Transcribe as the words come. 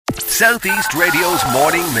Southeast Radio's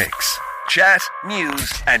morning mix. Chat,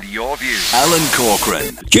 news and your views. Alan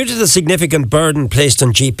Corcoran. Due to the significant burden placed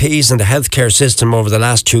on GPs and the healthcare system over the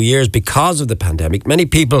last 2 years because of the pandemic, many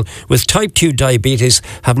people with type 2 diabetes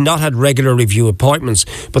have not had regular review appointments.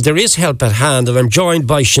 But there is help at hand, and I'm joined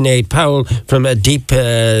by Sinead Powell from Deep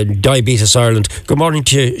Diabetes Ireland. Good morning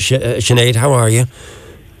to you, Sinead. How are you?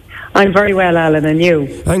 I'm very well, Alan, and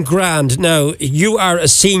you? I'm grand. Now, you are a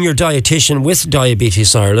senior dietitian with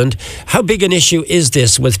Diabetes Ireland. How big an issue is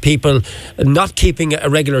this with people not keeping a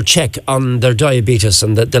regular check on their diabetes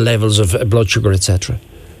and the levels of blood sugar, etc.?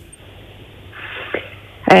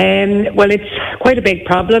 Well, it's quite a big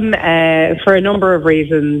problem for a number of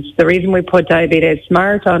reasons. The reason we put Diabetes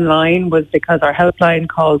Smart online was because our helpline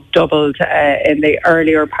calls doubled in the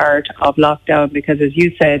earlier part of lockdown because, as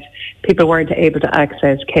you said, people weren't able to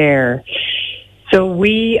access care. So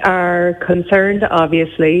we are concerned,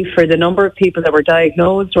 obviously, for the number of people that were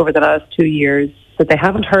diagnosed over the last 2 years, that they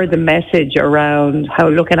haven't heard the message around how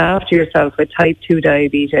looking after yourself with type 2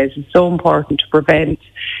 diabetes is so important to prevent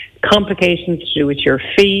complications to do with your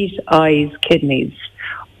feet, eyes, kidneys,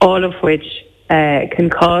 all of which can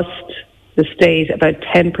cost the state about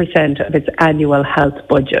 10% of its annual health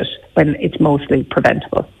budget when it's mostly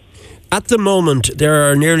preventable. At the moment, there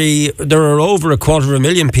are over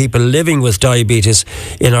 250,000 people living with diabetes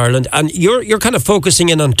in Ireland, and you're kind of focusing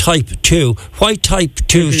in on type 2. Why type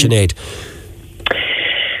 2, Sinead?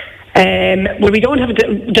 Well, we don't have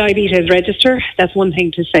a diabetes register. That's one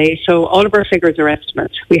thing to say. So all of our figures are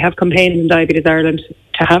estimates. We have campaigns in Diabetes Ireland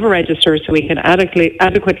to have a register so we can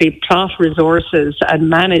adequately plot resources and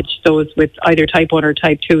manage those with either type 1 or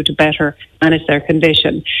type 2 to better manage their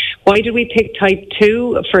condition. Why did we pick type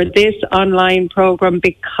 2 for this online programme?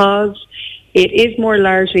 Because it is more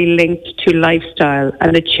largely linked to lifestyle,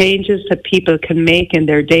 and the changes that people can make in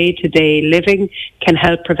their day-to-day living can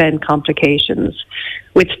help prevent complications.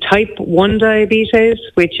 With type 1 diabetes,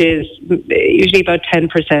 which is usually about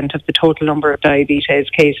 10% of the total number of diabetes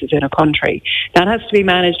cases in a country, that has to be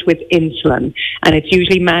managed with insulin, and it's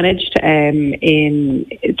usually managed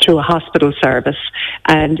through a hospital service,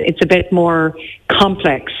 and it's a bit more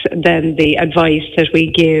complex than the advice that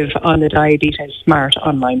we give on the Diabetes Smart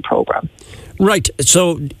online programme. Right,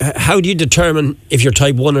 so how do you determine if you're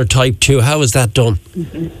type 1 or type 2? How is that done?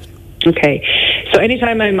 Mm-hmm. Okay, so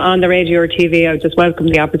anytime I'm on the radio or TV, I just welcome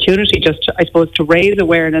the opportunity to raise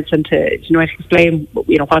awareness and to explain,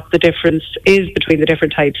 what the difference is between the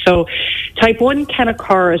different types. So type 1 can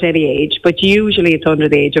occur at any age, but usually it's under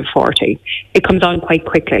the age of 40. It comes on quite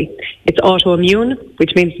quickly. It's autoimmune,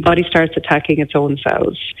 which means the body starts attacking its own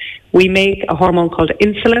cells. We make a hormone called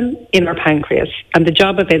insulin in our pancreas, and the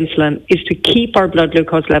job of insulin is to keep our blood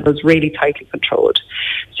glucose levels really tightly controlled.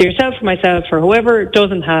 So yourself or myself or whoever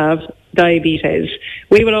doesn't have diabetes,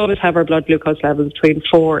 we will always have our blood glucose levels between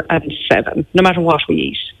 4 and 7, no matter what we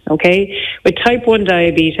eat, okay? With type 1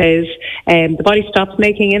 diabetes, the body stops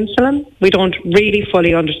making insulin. We don't really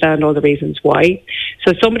fully understand all the reasons why.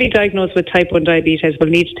 So somebody diagnosed with type 1 diabetes will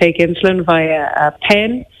need to take insulin via a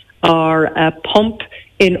pen or a pump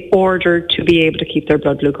in order to be able to keep their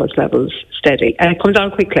blood glucose levels steady. And it comes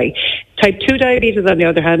on quickly. Type 2 diabetes, on the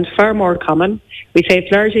other hand, far more common. We say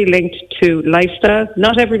it's largely linked to lifestyle.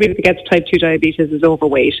 Not everybody that gets type 2 diabetes is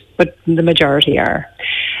overweight, but the majority are.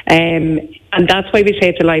 And that's why we say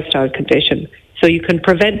it's a lifestyle condition. So you can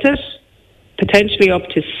prevent it potentially up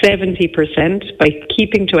to 70% by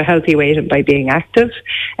keeping to a healthy weight and by being active.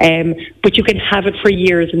 But you can have it for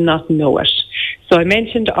years and not know it. So I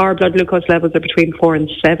mentioned our blood glucose levels are between 4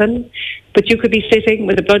 and 7, but you could be sitting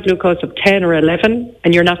with a blood glucose of 10 or 11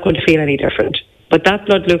 and you're not going to feel any different. But that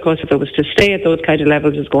blood glucose, if it was to stay at those kind of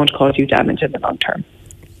levels, is going to cause you damage in the long term.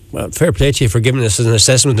 Well, fair play to you for giving us an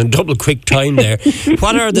assessment in double quick time there.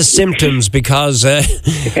 What are the symptoms? Because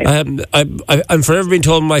I'm forever being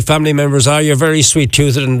told my family members, you're very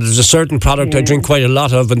sweet-toothed and there's a certain product I drink quite a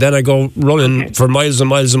lot of, and then I go running for miles and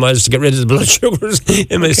miles and miles to get rid of the blood sugars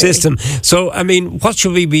in my system. So, I mean, what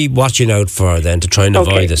should we be watching out for then to try and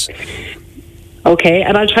avoid this? Okay,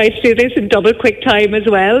 and I'll try to do this in double quick time as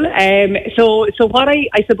well. So what I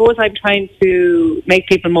suppose I'm trying to make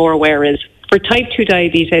people more aware is, for type 2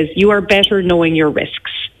 diabetes, you are better knowing your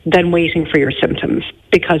risks than waiting for your symptoms,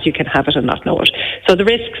 because you can have it and not know it. So the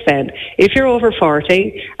risks then, if you're over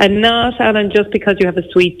 40, and not, Alan, just because you have a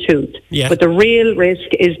sweet tooth, but the real risk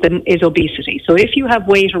is obesity. So if you have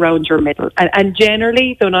weight around your middle, and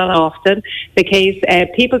generally, though not often, the case,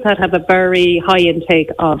 people that have a very high intake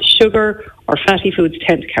of sugar or fatty foods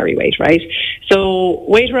tend to carry weight, right? So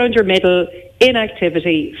weight around your middle,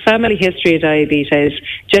 inactivity, family history of diabetes,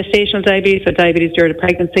 gestational diabetes, so diabetes during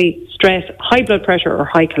pregnancy, stress, high blood pressure or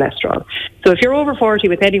high cholesterol. So if you're over 40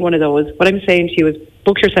 with any one of those, what I'm saying to you is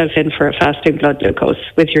book yourself in for a fasting blood glucose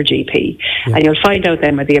with your GP, and you'll find out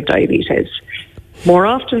then whether you have diabetes. More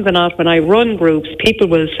often than not, when I run groups, people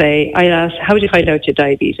will say, I ask, how do you find out your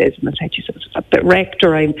diabetes? And I say, Jesus, I'm a bit wrecked,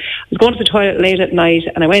 or I was going to the toilet late at night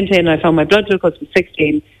and I went in and I found my blood glucose was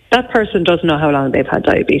 16. That person doesn't know how long they've had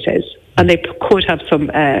diabetes, and they could have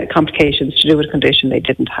some complications to do with a condition they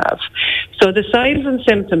didn't have. So the signs and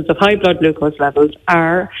symptoms of high blood glucose levels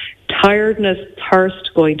are tiredness,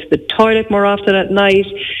 thirst, going to the toilet more often at night,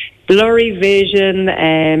 blurry vision,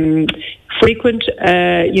 frequent,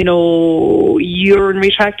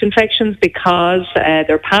 urinary tract infections because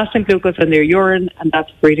they're passing glucose in their urine, and that's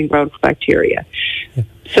a breeding ground for bacteria. Yeah.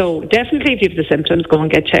 So definitely if you have the symptoms, go and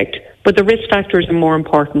get checked. But the risk factors are more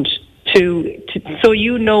important so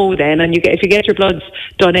you know then, and if you get your bloods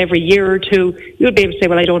done every year or two, you'll be able to say,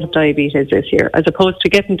 well, I don't have diabetes this year, as opposed to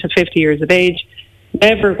getting to 50 years of age,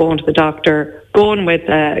 never going to the doctor, going with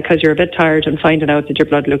because you're a bit tired and finding out that your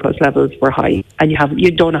blood glucose levels were high, and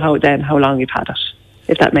you don't know how long you've had it,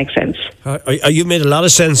 if that makes sense. You made a lot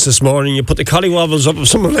of sense this morning. You put the collywobbles up of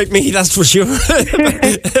someone like me, that's for sure.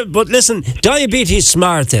 But listen, Diabetes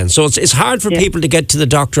Smart then. So it's hard for people to get to the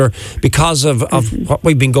doctor because of what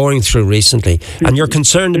we've been going through recently. And you're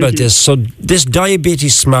concerned about this. So this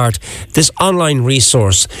Diabetes Smart, this online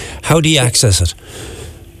resource, how do you access it?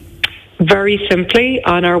 Very simply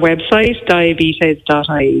on our website,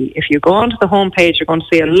 diabetes.ie. If you go onto the homepage, you're going to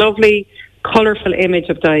see a lovely colourful image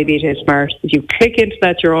of Diabetes Smart. If you click into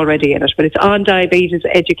that, you're already in it, but it's on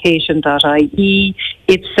diabeteseducation.ie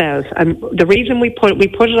itself. And the reason we put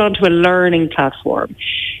it onto a learning platform,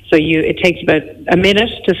 so it takes about a minute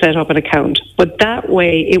to set up an account, but that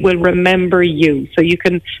way it will remember you. So you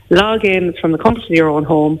can log in from the comfort of your own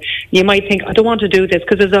home. You might think, I don't want to do this,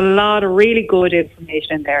 because there's a lot of really good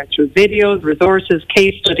information in there through videos, resources,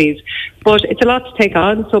 case studies, but it's a lot to take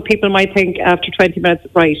on. So people might think after 20 minutes,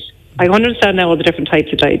 right, I understand now all the different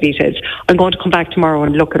types of diabetes. I'm going to come back tomorrow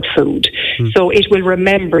and look at food. So it will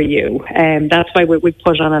remember you. And that's why we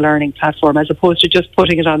put it on a learning platform, as opposed to just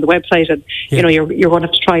putting it on the website and, you're going to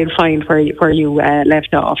have to try and find where you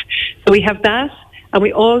left off. So we have that. And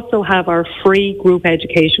we also have our free group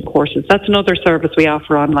education courses. That's another service we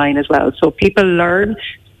offer online as well. So people learn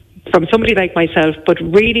from somebody like myself, but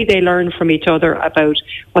really they learn from each other about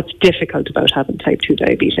what's difficult about having type 2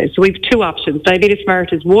 diabetes. So we have two options. Diabetes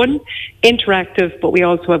Smart is one, interactive, but we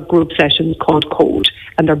also have group sessions called Code,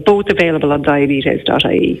 and they're both available on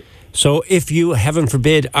diabetes.ie. So if you, heaven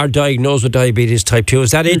forbid, are diagnosed with diabetes type 2,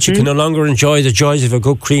 is that it? You can no longer enjoy the joys of a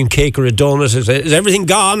good cream cake or a donut? Is everything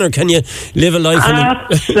gone, or can you live a life?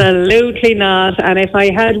 Absolutely not. And if I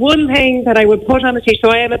had one thing that I would put on a t-shirt,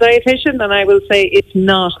 so I am a dietitian, and I will say it's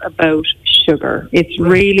not about sugar. It's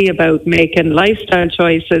really about making lifestyle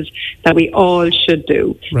choices that we all should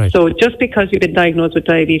do. Right. So just because you've been diagnosed with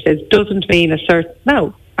diabetes doesn't mean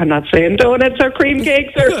no. I'm not saying donuts or cream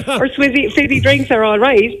cakes or fizzy drinks are all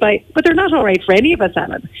right, but they're not all right for any of us,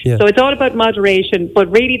 Alan. Yeah. So it's all about moderation, but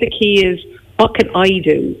really the key is, what can I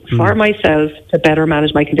do for myself to better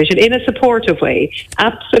manage my condition in a supportive way?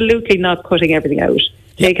 Absolutely not cutting everything out,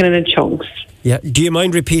 taking it in chunks. Yeah. Do you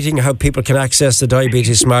mind repeating how people can access the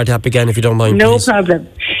Diabetes Smart app again, if you don't mind? No please? Problem.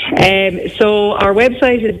 So our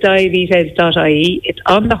website is diabetes.ie. It's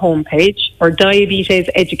on the homepage, or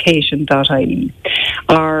diabeteseducation.ie.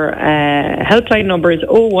 Our helpline number is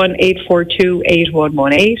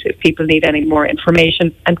 018428118 if people need any more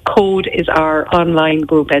information. And Code is our online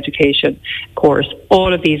group education course.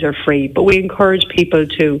 All of these are free, but we encourage people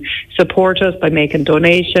to support us by making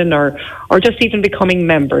donation or just even becoming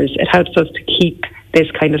members. It helps us to keep this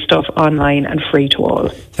kind of stuff online and free to all.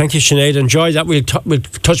 Thank you, Sinead. Enjoy that. We'll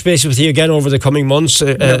touch base with you again over the coming months.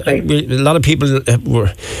 A lot of people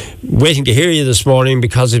were waiting to hear you this morning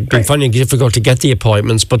because it's been finding it difficult to get the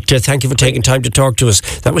appointments, but thank you for taking time to talk to us.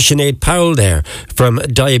 That was Sinead Powell there from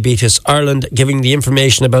Diabetes Ireland, giving the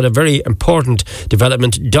information about a very important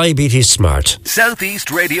development, Diabetes Smart.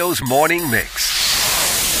 Southeast Radio's morning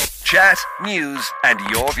mix. Chat, news and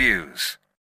your views.